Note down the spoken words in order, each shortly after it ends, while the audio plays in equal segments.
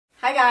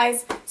Hi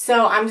guys!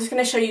 So I'm just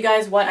going to show you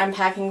guys what I'm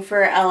packing for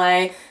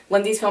LA.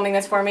 Lindsay's filming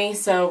this for me,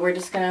 so we're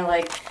just going to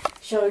like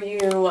show you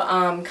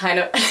kind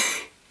of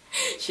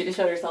she just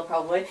showed herself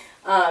probably.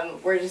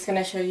 We're just going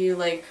to show you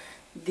like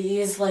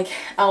these like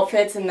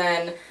outfits and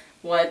then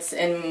what's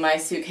in my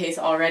suitcase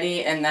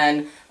already and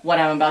then what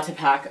I'm about to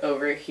pack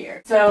over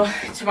here. So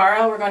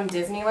tomorrow we're going to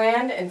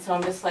Disneyland, and so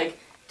I'm just like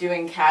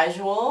doing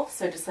casual,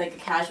 so just like a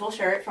casual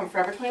shirt from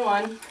Forever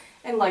 21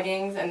 and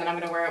leggings, and then I'm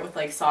going to wear it with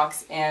like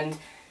socks and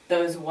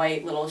those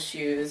white little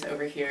shoes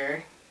over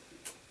here.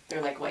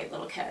 They're like white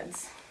little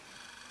kids.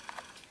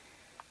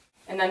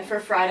 And then for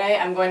Friday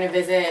I'm going to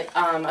visit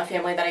a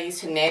family that I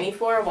used to nanny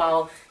for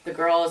while the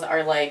girls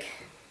are like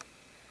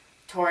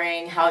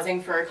touring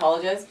housing for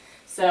colleges.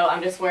 So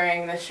I'm just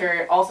wearing this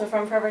shirt also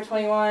from Forever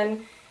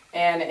 21,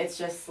 and it's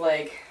just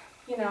like,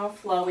 you know,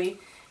 flowy.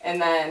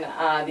 And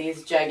then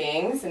these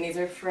jeggings, and these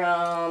are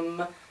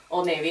from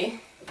Old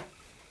Navy.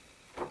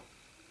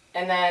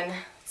 And then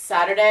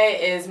Saturday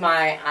is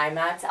my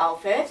IMATS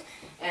outfit,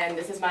 and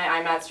this is my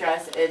IMATS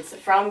dress. It's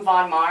from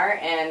Von Mar,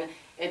 and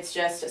it's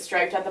just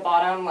striped at the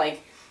bottom.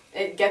 Like,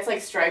 it gets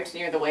like striped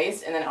near the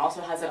waist, and then it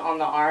also has it on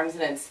the arms,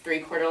 and it's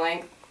 3/4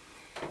 length.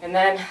 And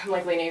then I'm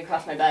like leaning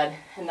across my bed.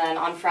 And then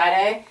on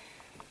Friday,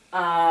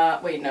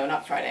 wait, no,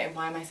 not Friday.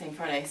 Why am I saying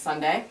Friday?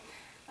 Sunday.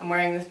 I'm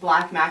wearing this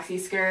black maxi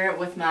skirt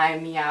with my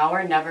Meow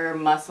or Never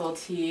muscle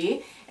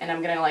tee, and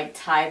I'm gonna like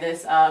tie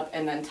this up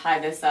and then tie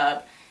this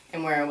up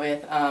and wear it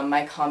with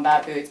my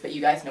combat boots, but you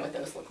guys know what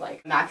those look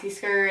like. Maxi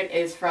skirt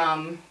is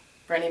from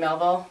Brandy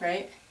Melville,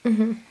 right?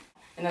 Mm-hmm.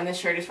 And then this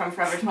shirt is from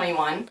Forever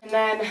 21. And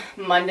then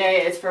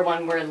Monday is for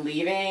when we're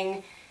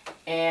leaving,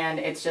 and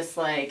it's just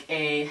like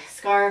a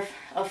scarf,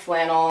 a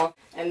flannel,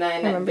 and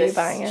then this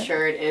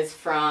shirt is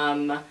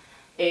from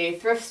a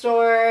thrift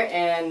store,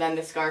 and then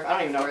the scarf, I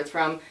don't even know where it's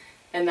from.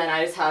 And then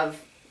I just have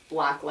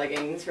black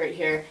leggings right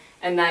here.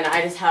 And then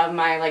I just have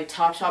my like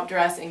Topshop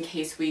dress in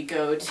case we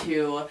go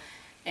to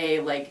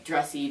a like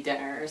dressy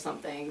dinner or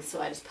something.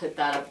 So I just put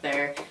that up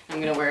there. I'm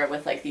gonna wear it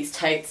with like these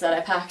tights that I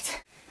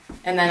packed.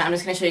 And then I'm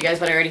just gonna show you guys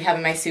what I already have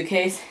in my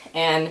suitcase.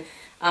 And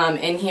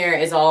in here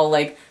is all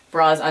like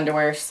bras,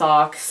 underwear,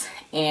 socks,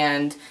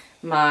 and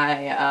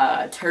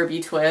my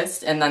Turby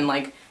Twist, and then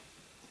like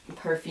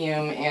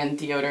perfume and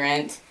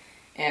deodorant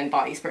and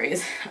body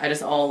sprays. I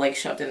just all like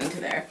shoved it into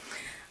there.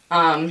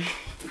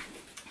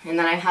 And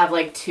then I have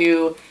like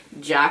 2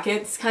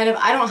 jackets, kind of.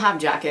 I don't have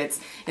jackets,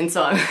 and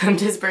so I'm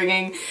just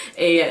bringing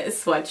a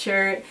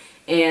sweatshirt,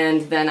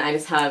 and then I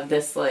just have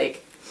this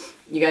like,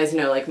 you guys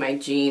know like my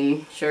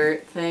jean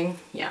shirt thing?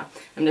 Yeah,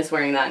 I'm just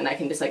wearing that, and I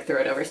can just like throw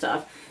it over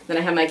stuff. Then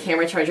I have my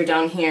camera charger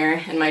down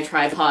here and my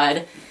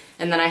tripod,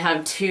 and then I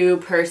have 2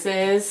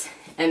 purses,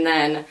 and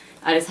then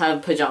I just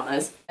have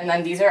pajamas. And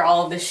then these are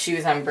all of the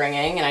shoes I'm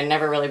bringing, and I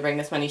never really bring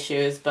this many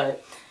shoes,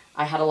 but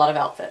I had a lot of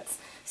outfits.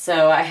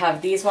 So I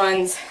have these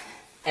ones,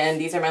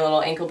 and these are my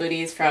little ankle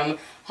booties from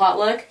Hot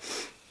Look.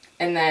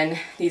 And then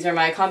these are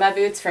my combat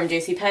boots from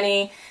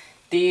JCPenney.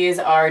 These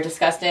are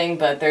disgusting,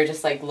 but they're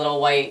just like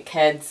little white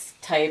kids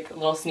type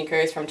little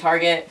sneakers from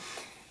Target.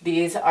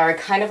 These are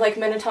kind of like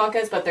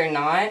Minnetonkas, but they're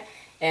not.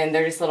 And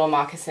they're just little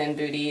moccasin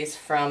booties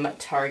from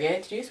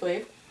Target. Did you just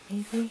wave?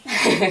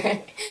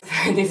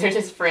 These are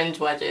just fringe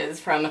wedges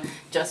from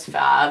Just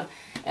Fab,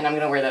 and I'm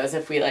gonna wear those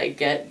if we like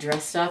get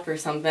dressed up or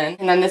something.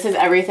 And then this is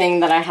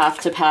everything that I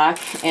have to pack,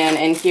 and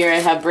in here I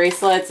have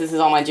bracelets. This is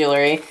all my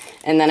jewelry.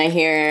 And then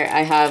here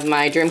I have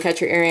my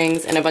Dreamcatcher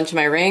earrings and a bunch of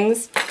my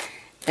rings,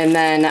 and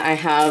then I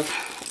have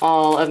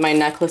all of my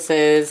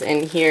necklaces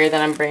in here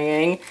that I'm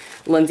bringing.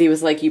 Lindsay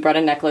was like, you brought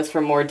a necklace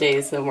for more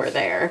days than we're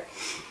there.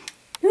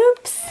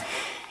 Oops.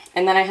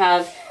 And then I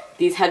have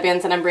these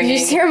headbands that I'm bringing.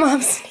 Did you see your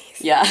mom sneeze?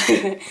 Yeah.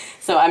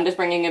 So I'm just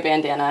bringing a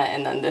bandana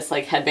and then this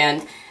like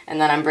headband,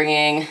 and then I'm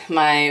bringing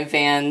my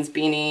Vans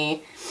beanie,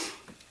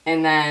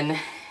 and then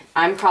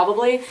I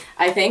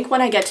think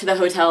when I get to the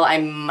hotel I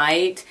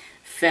might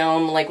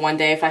film like one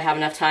day if I have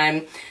enough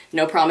time.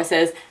 No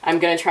promises. I'm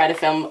gonna try to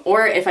film,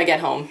 or if I get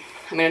home,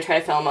 I'm gonna try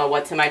to film a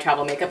what's in my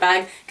travel makeup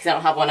bag because I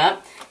don't have one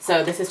up.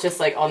 So this is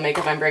just like all the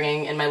makeup I'm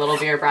bringing in my little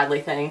Vera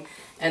Bradley thing,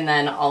 and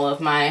then all of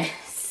my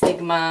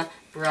Sigma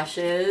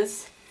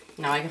brushes.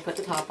 Now I can put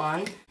the top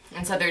on.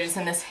 And so they're just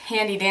in this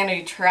handy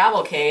dandy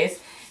travel case,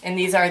 and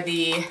these are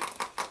the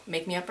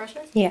Make Me Up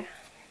brushes? Yeah.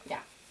 Yeah.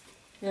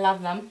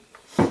 Love them.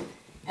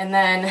 And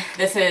then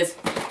this is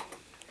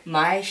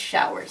my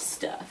shower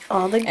stuff.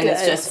 All the goods. And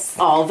it's just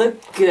all the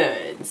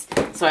goods.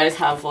 So I just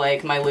have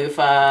like my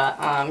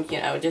loofah,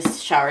 you know,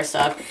 just shower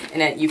stuff.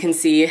 And you can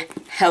see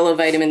hella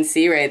vitamin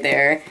C right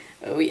there.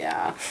 Oh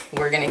yeah.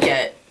 We're gonna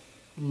get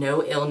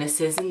no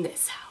illnesses in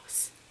this house.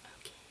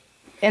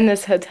 In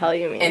this hotel,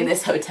 you mean? In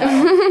this hotel.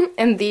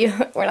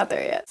 We're not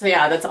there yet. So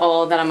yeah, that's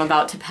all that I'm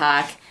about to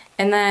pack.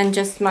 And then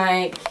just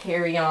my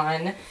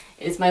carry-on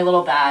is my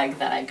little bag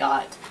that I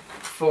got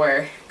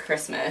for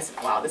Christmas.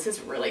 Wow, this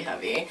is really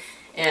heavy.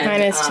 And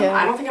mine is too.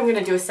 I don't think I'm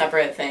gonna do a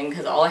separate thing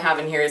because all I have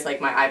in here is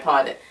like my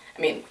iPod. I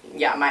mean,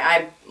 yeah,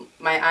 my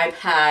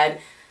iPad,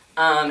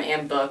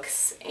 and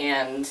books,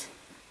 and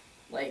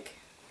like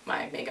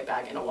my makeup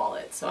bag and a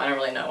wallet, so I don't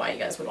really know why you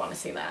guys would want to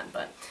see that,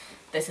 but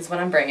this is what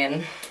I'm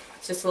bringing.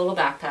 It's just a little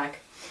backpack.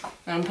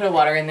 I'm gonna put a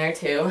water in there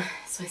too,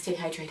 so I stay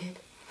hydrated.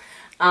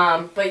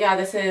 But yeah,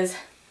 this is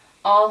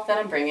all that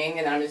I'm bringing,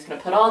 and then I'm just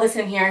gonna put all this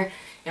in here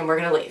and we're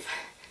gonna leave.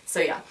 So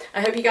yeah,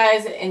 I hope you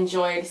guys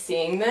enjoyed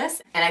seeing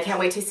this, and I can't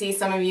wait to see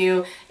some of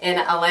you in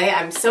LA.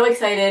 I'm so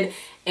excited,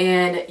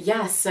 and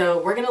yeah,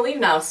 so we're gonna leave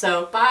now,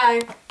 so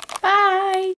bye! Bye!